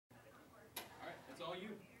all you.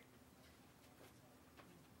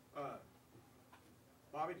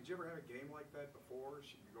 Bobby, did you ever have a game like that before?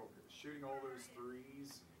 Shooting all those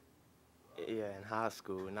threes? Yeah, in high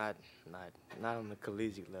school, not on the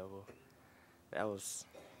collegiate level. That was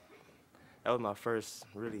my first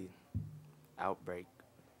really outbreak,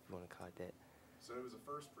 if you want to call it that. So it was a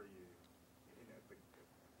first for you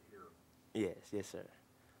here. Yes, sir.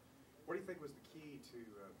 What do you think was the key to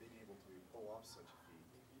being able to pull off such a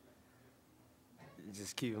feat?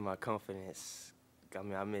 Just keeping my confidence. I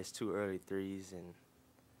mean, I missed 2 early threes and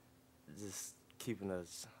just keeping a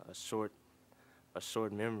short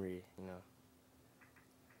memory, you know.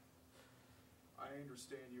 I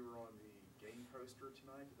understand you were on the game poster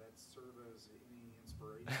tonight. Did that serve as any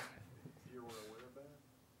inspiration? If you were aware of that?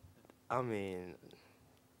 I mean,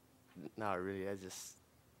 not really.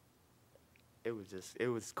 It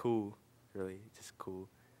was cool, really, just cool.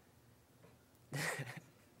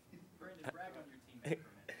 Brandon, brag on your teammate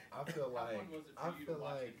for a minute. I feel How like fun was it for you to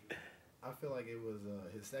watch him do that? it was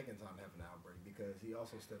his second time having an outbreak because he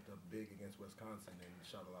also stepped up big against Wisconsin and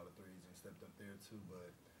shot a lot of threes and stepped up there too.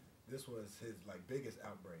 But this was his biggest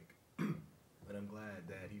outbreak, but I'm glad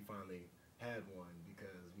that he finally had one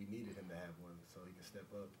because we needed him to have one so he could step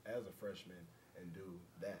up as a freshman and do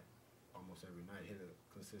that almost every night, hit a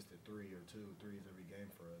consistent 3 or 2 threes every game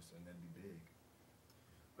for us, and that'd be big.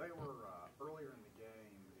 They were earlier in the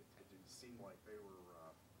game. It seemed like they were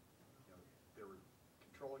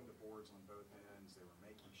controlling the boards on both ends. They were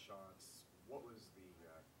making shots. What was the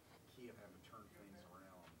key of having to turn things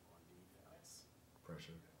around on defense?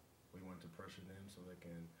 Pressure. We wanted to pressure them so they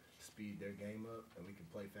can speed their game up and we can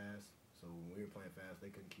play fast. So when we were playing fast,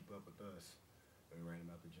 they couldn't keep up with us. And we ran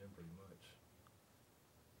them out the gym pretty much.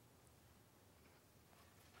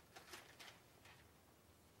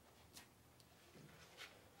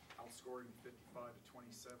 Outscoring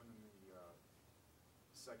 55-27 in the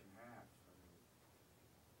second half. I mean,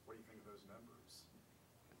 what do you think of those numbers?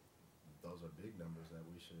 Those are big numbers that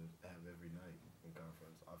we should have every night in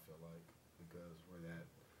conference, I feel like, because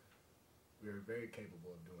we're very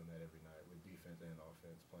capable of doing that every night with defense and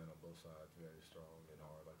offense, playing on both sides very strong and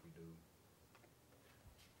hard like we do.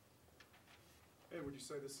 Hey, would you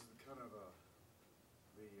say this is the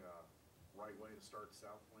right way to start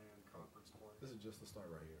Southland Conference play? This is just the start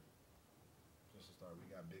right here. Just the start. We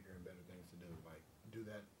got bigger and better things to do. Like, do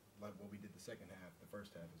that like what we did the second half, the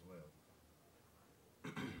first half as well.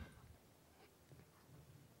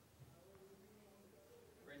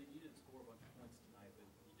 Brandon, you didn't score a bunch of points tonight, but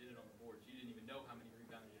you did it on the boards. You didn't even know how many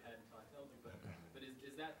rebounds you had until I told you. But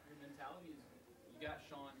is that your mentality? You got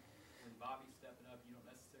Sean when Bobby's stepping up. You don't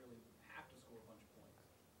necessarily have to score a bunch of points.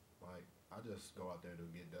 Like, I just go out there to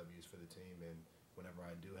get W's for the team, and whenever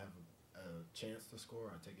I do have a chance to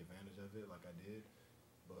score, I take advantage of it like I did.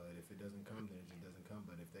 But if it doesn't come, then it just doesn't come.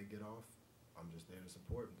 But if they get off, I'm just there to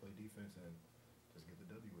support and play defense and just get the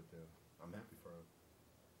W with them. I'm happy for them.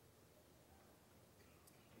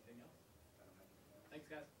 Anything else? Thanks,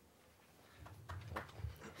 guys.